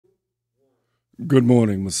Good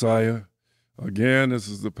morning, Messiah. Again, this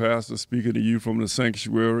is the pastor speaking to you from the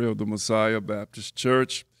sanctuary of the Messiah Baptist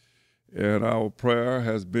Church. And our prayer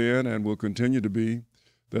has been and will continue to be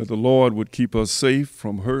that the Lord would keep us safe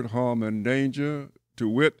from hurt, harm, and danger, to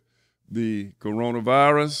wit, the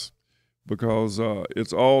coronavirus, because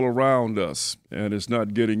it's all around us and it's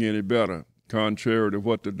not getting any better, contrary to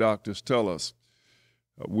what the doctors tell us.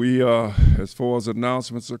 As far as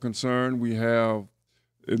announcements are concerned, we have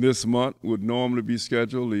in this month would normally be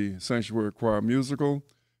scheduled the Sanctuary Choir Musical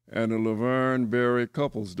and the Laverne Berry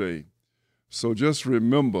Couples Day. So just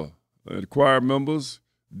remember, choir members,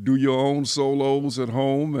 do your own solos at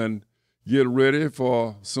home and get ready,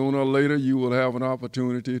 for sooner or later you will have an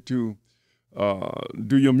opportunity to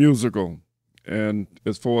do your musical. And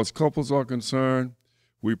as far as couples are concerned,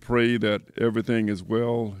 we pray that everything is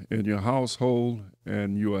well in your household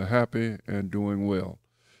and you are happy and doing well.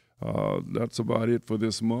 That's about it for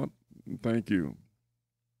this month. Thank you.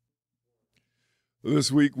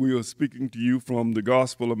 This week we are speaking to you from the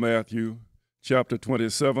Gospel of Matthew, chapter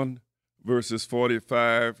 27, verses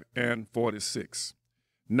 45 and 46.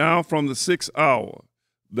 Now from the 6th hour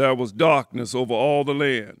there was darkness over all the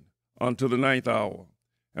land unto the 9th hour.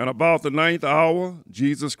 And about the 9th hour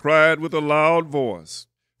Jesus cried with a loud voice,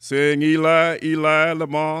 saying, Eli, Eli,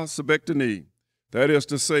 lama sabachthani, that is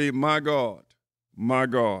to say, my God,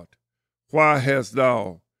 why hast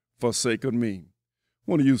thou forsaken me?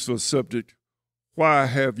 I want to use for a subject, why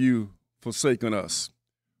have you forsaken us?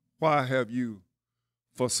 Why have you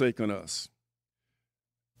forsaken us?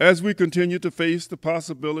 As we continue to face the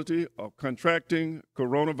possibility of contracting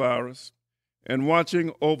coronavirus and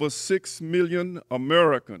watching over 6 million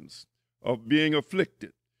Americans of being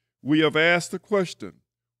afflicted, we have asked the question,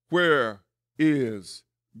 where is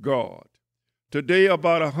God? Today,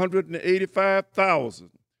 about 185,000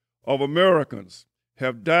 of Americans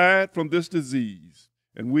have died from this disease,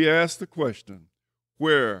 and we ask the question,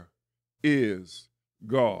 where is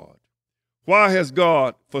God? Why has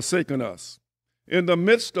God forsaken us? In the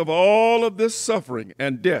midst of all of this suffering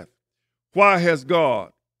and death, why has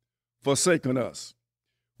God forsaken us?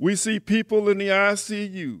 We see people in the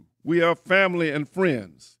ICU. We have family and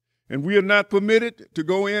friends, and we are not permitted to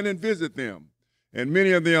go in and visit them. And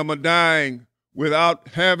many of them are dying without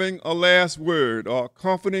having a last word or a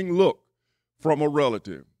comforting look from a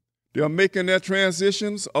relative. They are making their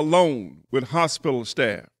transitions alone with hospital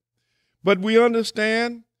staff. But we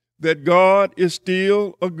understand that God is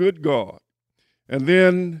still a good God. And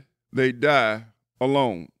then they die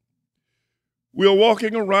alone. We are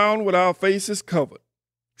walking around with our faces covered,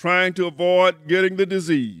 trying to avoid getting the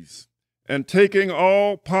disease and taking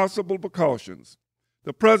all possible precautions.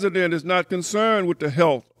 The president is not concerned with the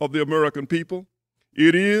health of the American people.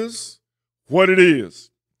 It is what it is.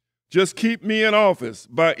 Just keep me in office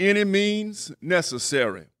by any means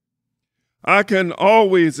necessary. I can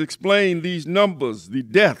always explain these numbers, the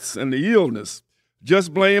deaths and the illness.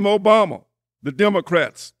 Just blame Obama, the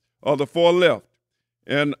Democrats, or the far left,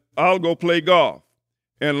 and I'll go play golf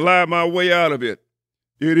and lie my way out of it.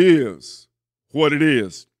 It is what it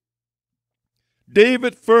is.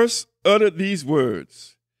 David first uttered these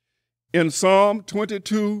words in Psalm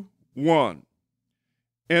 22:1,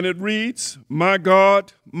 and it reads, my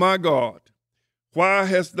God, why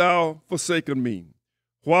hast thou forsaken me?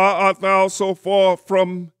 Why art thou so far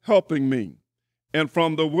from helping me and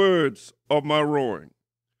from the words of my roaring?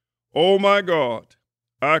 O my God,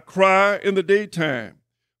 I cry in the daytime,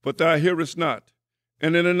 but thou hearest not,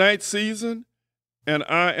 and in the night season, and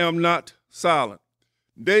I am not silent.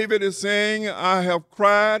 David is saying, I have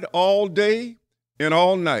cried all day and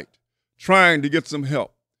all night, trying to get some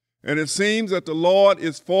help. And it seems that the Lord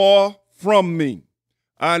is far from me.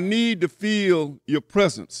 I need to feel your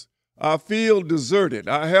presence. I feel deserted.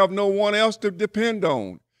 I have no one else to depend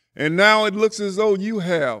on. And now it looks as though you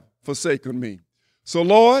have forsaken me. So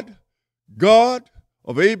Lord, God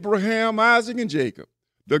of Abraham, Isaac, and Jacob,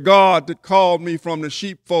 the God that called me from the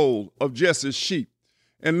sheepfold of Jesse's sheep,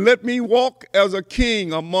 and let me walk as a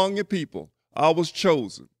king among your people. I was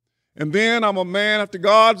chosen. And then I'm a man after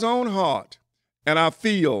God's own heart, and I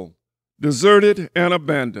feel deserted and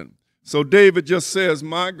abandoned. So David just says,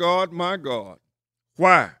 my God,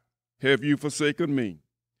 why have you forsaken me?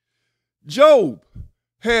 Job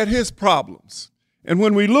had his problems. And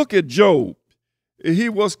when we look at Job, he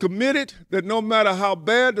was committed that no matter how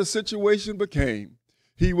bad the situation became,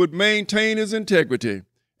 he would maintain his integrity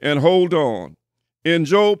and hold on. In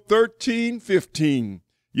Job 13:15,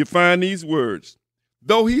 you find these words,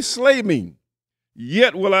 though he slay me,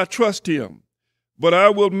 yet will I trust him, but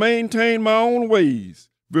I will maintain my own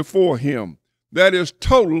ways before him. That is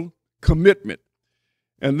total commitment.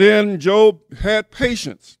 And then Job had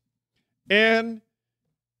patience, and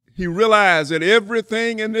he realized that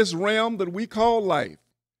everything in this realm that we call life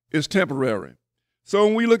is temporary. So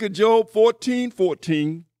when we look at Job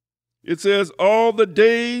 14:14, it says, all the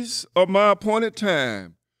days of my appointed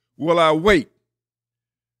time will I wait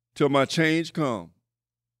till my change come.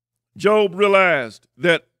 Job realized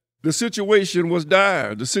that the situation was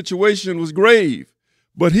dire, the situation was grave,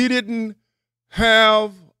 but he didn't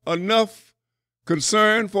have enough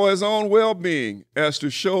concern for his own well-being as to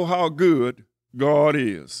show how good God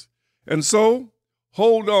is. And so,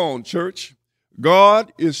 hold on, church.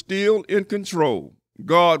 God is still in control.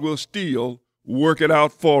 God will still work it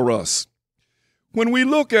out for us. When we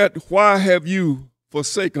look at why have you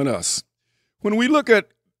forsaken us, when we look at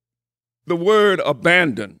the word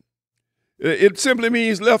abandon, it simply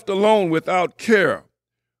means left alone without care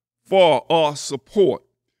for or support.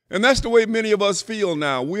 And that's the way many of us feel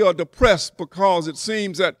now. We are depressed because it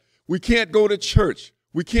seems that we can't go to church.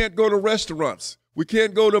 We can't go to restaurants. We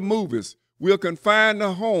can't go to movies. We are confined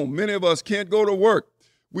to home. Many of us can't go to work.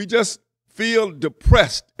 We just feel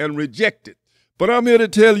depressed and rejected. But I'm here to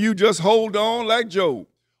tell you, just hold on like Job.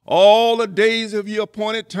 All the days of your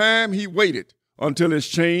appointed time, he waited until his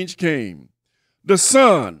change came. The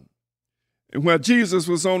sun, where Jesus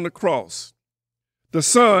was on the cross, the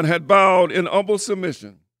sun had bowed in humble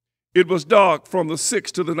submission. It was dark from the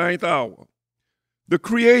 6th to the 9th hour. The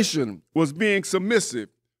creation was being submissive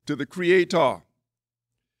to the Creator.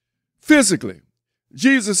 Physically,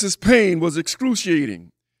 Jesus' pain was excruciating.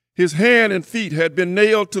 His hand and feet had been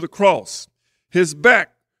nailed to the cross. His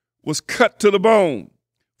back was cut to the bone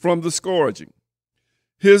from the scourging.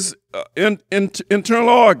 His internal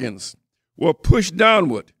organs were pushed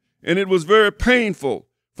downward, and it was very painful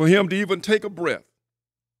for him to even take a breath.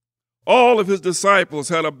 All of his disciples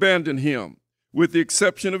had abandoned him, with the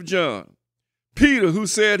exception of John. Peter, who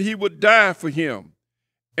said he would die for him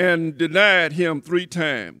and denied him 3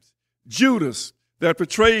 times. Judas, that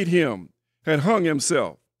betrayed him, had hung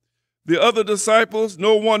himself. The other disciples,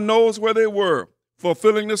 no one knows where they were,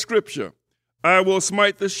 fulfilling the scripture, I will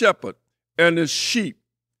smite the shepherd, and the sheep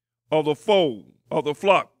of the fold of the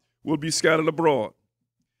flock will be scattered abroad.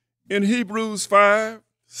 In Hebrews 5,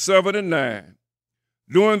 7, and 9,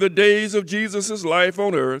 during the days of Jesus' life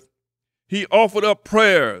on earth, he offered up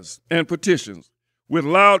prayers and petitions with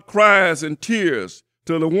loud cries and tears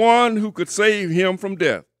to the one who could save him from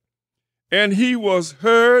death. And he was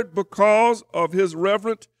heard because of his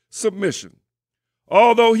reverent submission.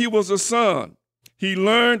 Although he was a son, he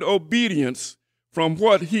learned obedience from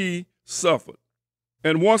what he suffered.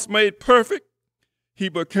 And once made perfect, he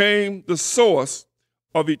became the source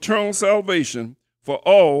of eternal salvation for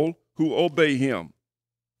all who obey him.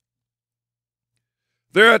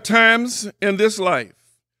 There are times in this life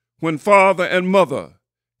when father and mother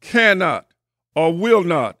cannot or will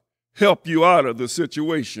not help you out of the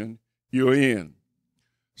situation you're in.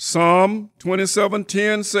 Psalm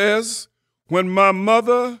 27:10 says, when my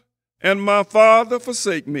mother and my father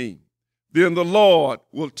forsake me, then the Lord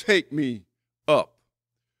will take me up.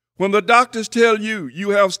 When the doctors tell you you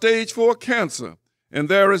have stage 4 cancer and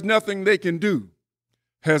there is nothing they can do,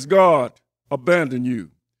 has God abandoned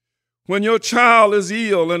you? When your child is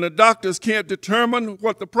ill and the doctors can't determine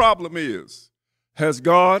what the problem is, has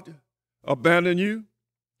God abandoned you?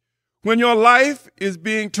 When your life is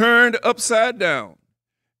being turned upside down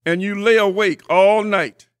and you lay awake all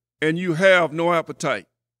night and you have no appetite,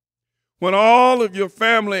 when all of your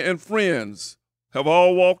family and friends have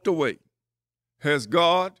all walked away, has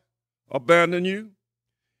God abandoned you?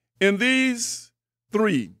 In these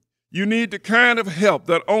 3, you need the kind of help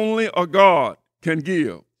that only a God can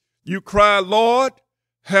give. You cry, Lord,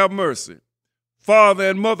 have mercy. Father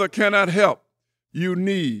and mother cannot help. You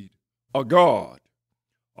need a God.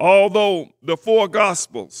 Although the 4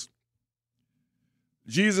 Gospels,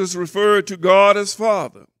 Jesus referred to God as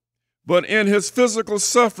Father, but in his physical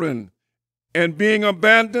suffering and being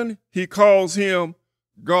abandoned, he calls him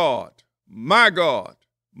God. My God,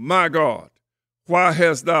 my God, why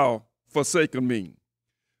hast thou forsaken me?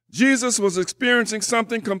 Jesus was experiencing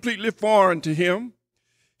something completely foreign to him.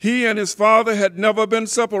 He and his Father had never been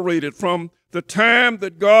separated from the time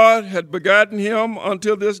that God had begotten him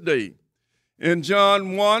until this day. In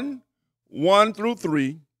John 1 through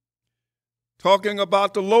 3, talking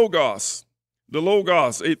about the Logos,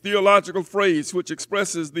 a theological phrase which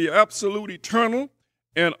expresses the absolute, eternal,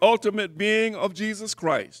 and ultimate being of Jesus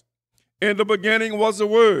Christ. In the beginning was the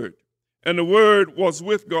Word, and the Word was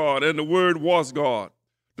with God, and the Word was God.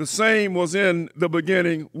 The same was in the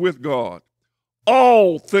beginning with God.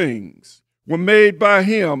 All things were made by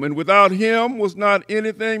him, and without him was not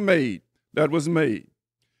anything made that was made.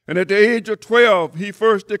 And at the age of 12, he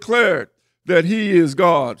first declared that he is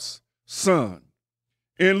God's son.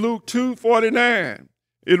 In Luke 2:49,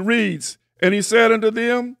 it reads, "And he said unto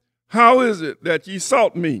them, How is it that ye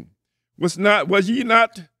sought me? Was ye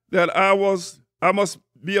not that I must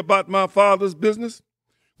be about my Father's business?"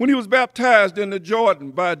 When he was baptized in the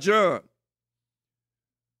Jordan by John,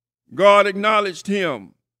 God acknowledged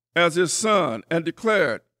him as his son and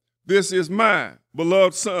declared, "This is my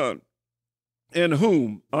beloved son, in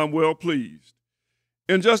whom I'm well pleased."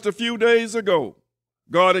 And just a few days ago,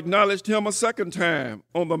 God acknowledged him a second time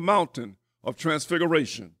on the mountain of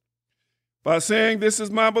transfiguration by saying, "This is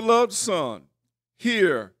my beloved son,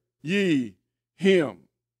 hear ye him."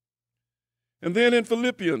 And then in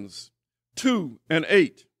Philippians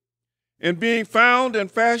 2:8, "And being found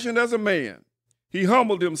and fashioned as a man, he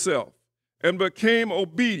humbled himself and became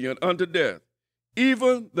obedient unto death,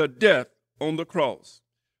 even the death on the cross.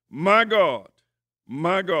 My God,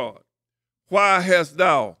 why hast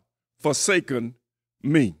thou forsaken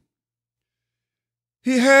me?"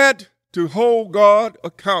 He had to hold God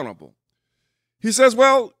accountable. He says,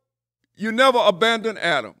 well, you never abandoned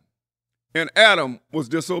Adam, and Adam was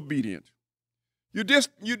disobedient. You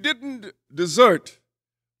didn't desert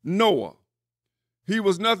Noah. He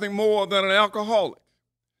was nothing more than an alcoholic.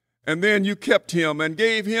 And then you kept him and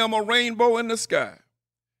gave him a rainbow in the sky.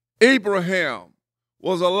 Abraham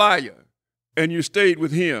was a liar, and you stayed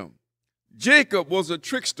with him. Jacob was a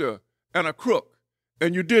trickster and a crook,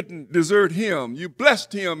 and you didn't desert him. You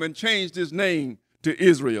blessed him and changed his name to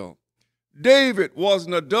Israel. David was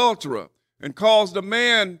an adulterer and caused a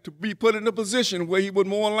man to be put in a position where he would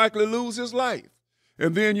more than likely lose his life.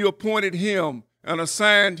 And then you appointed him and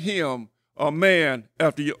assigned him a man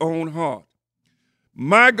after your own heart.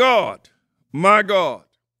 My God,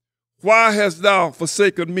 why hast thou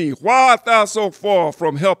forsaken me? Why art thou so far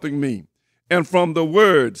from helping me and from the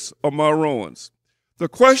words of my groans? The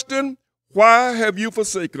question, why have you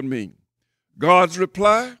forsaken me? God's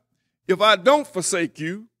reply, if I don't forsake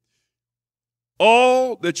you,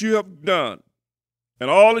 all that you have done and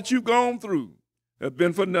all that you've gone through have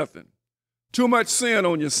been for nothing. Too much sin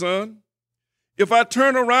on your son. If I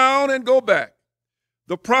turn around and go back,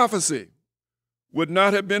 the prophecy would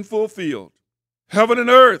not have been fulfilled. Heaven and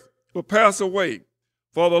earth will pass away,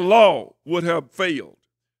 for the law would have failed.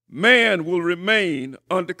 Man will remain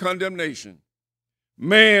under condemnation.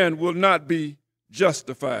 Man will not be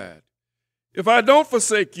justified. If I don't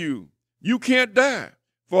forsake you, you can't die,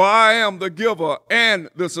 for I am the giver and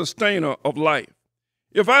the sustainer of life.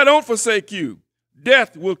 If I don't forsake you,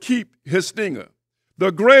 death will keep his stinger.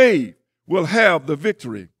 The grave will have the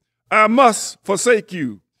victory. I must forsake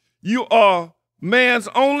you. You are man's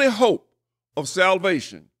only hope of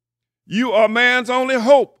salvation. You are man's only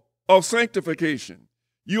hope of sanctification.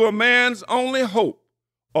 You are man's only hope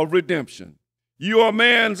of redemption. You are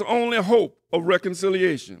man's only hope of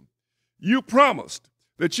reconciliation. You promised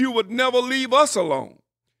that you would never leave us alone.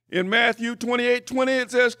 In Matthew 28:20,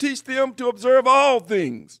 it says, "Teach them to observe all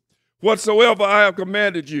things whatsoever I have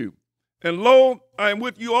commanded you. And lo, I am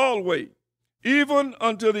with you always, even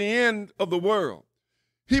unto the end of the world."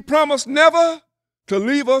 He promised never to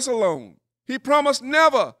leave us alone. He promised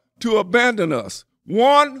never to abandon us.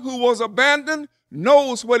 One who was abandoned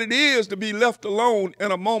knows what it is to be left alone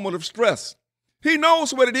in a moment of stress. He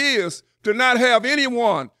knows what it is to not have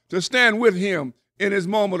anyone to stand with him in his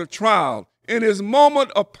moment of trial, in his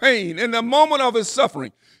moment of pain, in the moment of his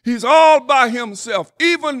suffering. He's all by himself.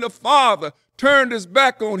 Even the Father turned his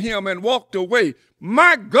back on him and walked away.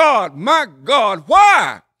 My God,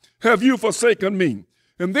 why have you forsaken me?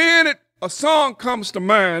 And then a song comes to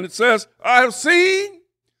mind. It says, I have seen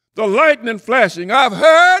the lightning flashing. I've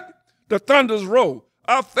heard the thunders roll.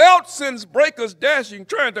 I felt sin's breakers dashing,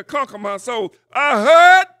 trying to conquer my soul. I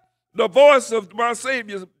heard the voice of my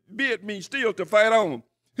Savior bid me still to fight on.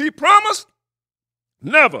 He promised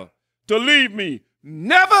never to leave me,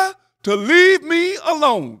 never to leave me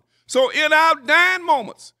alone. So in our dying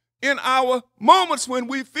moments, in our moments when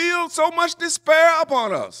we feel so much despair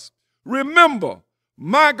upon us, remember,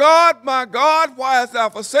 my God, why hast thou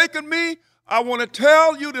forsaken me? I want to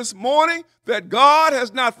tell you this morning that God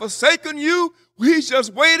has not forsaken you. He's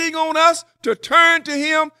just waiting on us to turn to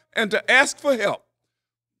him and to ask for help.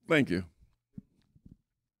 Thank you.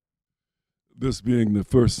 This being the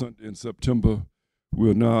first Sunday in September,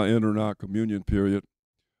 we're now entering our communion period.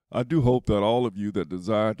 I do hope that all of you that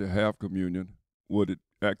desire to have communion would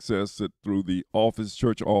access it through the office,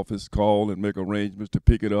 church office, call and make arrangements to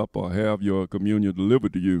pick it up or have your communion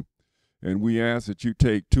delivered to you. And we ask that you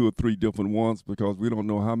take 2 or 3 different ones because we don't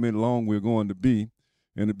know how many long we're going to be.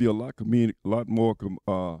 And it'd be a lot more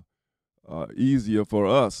easier for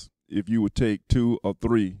us if you would take 2 or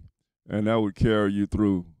 3, and that would carry you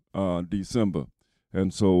through December.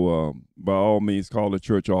 And so by all means, call the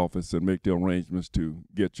church office and make the arrangements to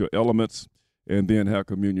get your elements and then have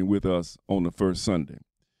communion with us on the first Sunday.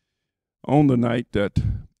 On the night that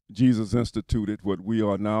Jesus instituted what we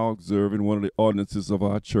are now observing, one of the ordinances of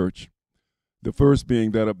our church, the first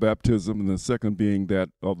being that of baptism and the second being that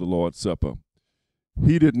of the Lord's Supper,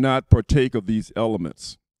 he did not partake of these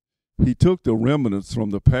elements. He took the remnants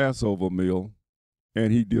from the Passover meal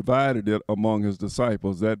and he divided it among his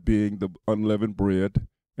disciples, that being the unleavened bread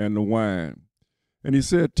and the wine. And he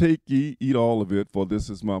said, "Take ye, eat all of it, for this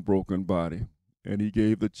is my broken body." And he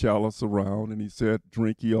gave the chalice around, and he said,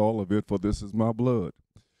 "Drink ye all of it, for this is my blood,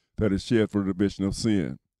 that is shed for the remission of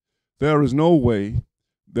sin." There is no way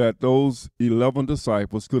that those 11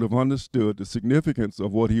 disciples could have understood the significance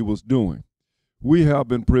of what he was doing. We have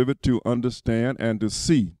been privy to understand and to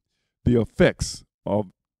see the effects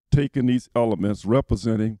of taking these elements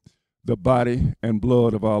representing the body and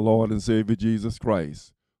blood of our Lord and Savior Jesus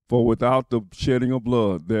Christ. For without the shedding of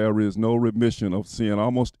blood, there is no remission of sin.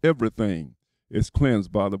 Almost everything is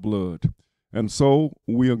cleansed by the blood. And so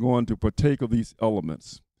we are going to partake of these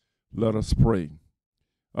elements. Let us pray.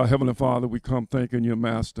 Our Heavenly Father, we come thanking you,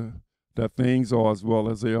 Master, that things are as well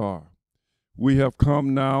as they are. We have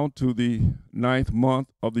come now to the 9th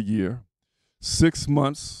month of the year. 6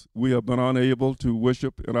 months we have been unable to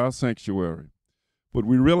worship in our sanctuary. But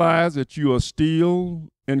we realize that you are still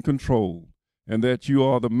in control and that you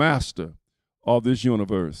are the master of this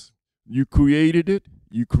universe. You created it,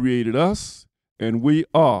 you created us, and we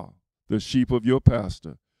are the sheep of your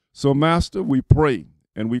pasture. So, Master, we pray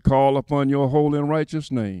and we call upon your holy and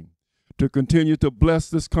righteous name to continue to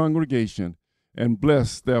bless this congregation and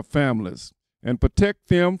bless their families and protect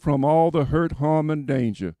them from all the hurt, harm, and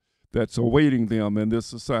danger that's awaiting them in this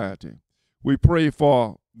society. We pray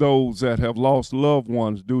for those that have lost loved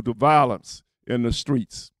ones due to violence in the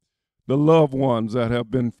streets, the loved ones that have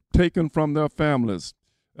been taken from their families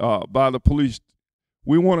by the police.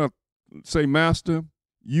 We want to say, Master,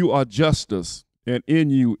 you are justice, and in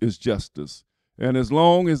you is justice. And as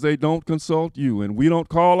long as they don't consult you and we don't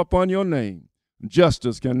call upon your name,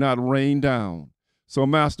 justice cannot rain down. So,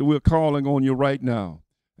 Master, we're calling on you right now,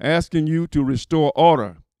 asking you to restore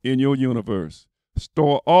order in your universe.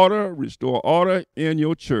 Restore order in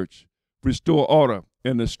your church. Restore order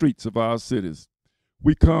in the streets of our cities.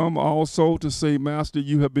 We come also to say, Master,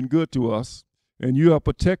 you have been good to us, and you have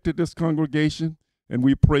protected this congregation, and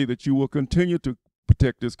we pray that you will continue to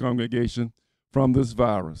protect this congregation from this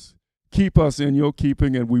virus. Keep us in your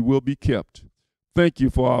keeping, and we will be kept. Thank you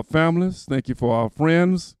for our families. Thank you for our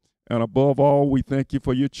friends. And above all, we thank you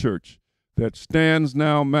for your church that stands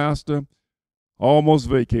now, Master, almost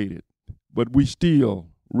vacated. But we still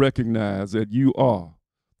recognize that you are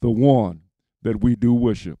the one that we do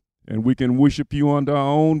worship. And we can worship you under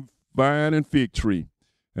our own vine and fig tree.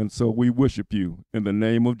 And so we worship you in the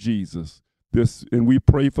name of Jesus. And we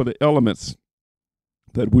pray for the elements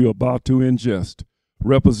that we are about to ingest,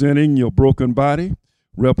 representing your broken body,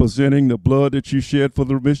 representing the blood that you shed for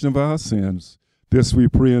the remission of our sins. This we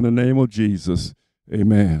pray in the name of Jesus.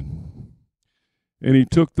 Amen. And he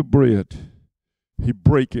took the bread, he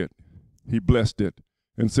brake it, he blessed it,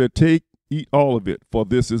 and said, "Take, eat all of it, for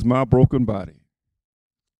this is my broken body."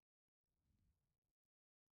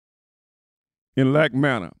 In like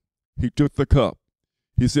manner, he took the cup.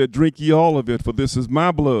 He said, "Drink ye all of it, for this is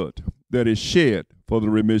my blood that is shed for the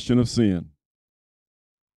remission of sin."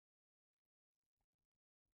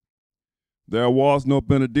 There was no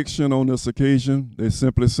benediction on this occasion. They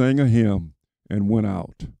simply sang a hymn and went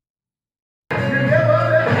out.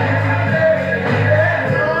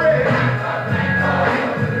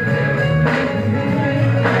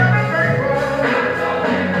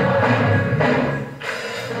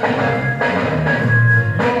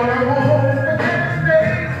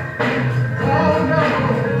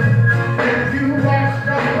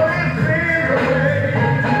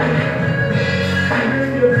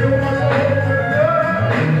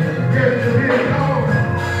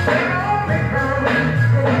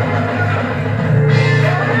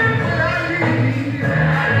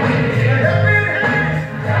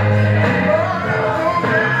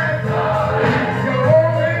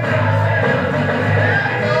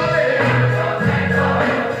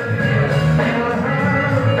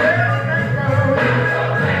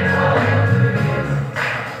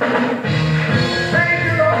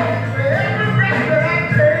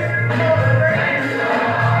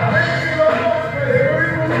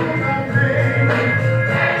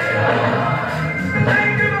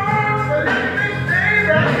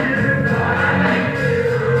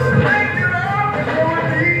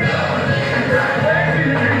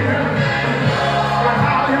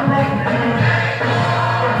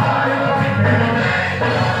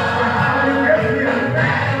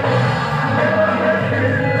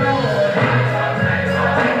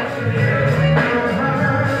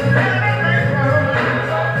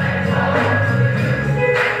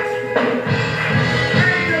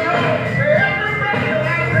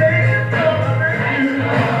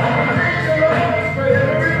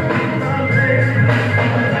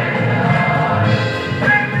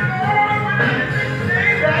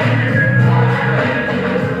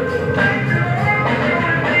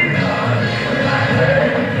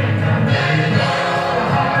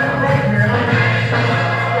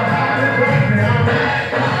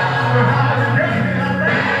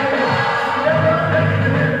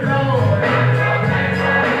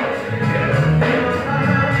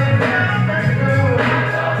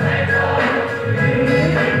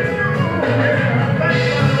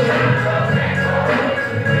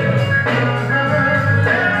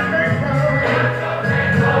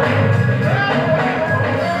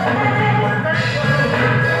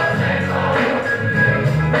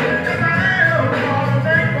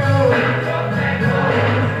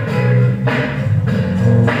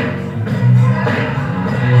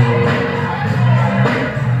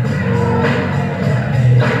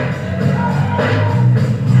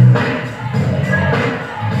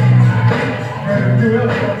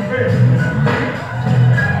 Jesus.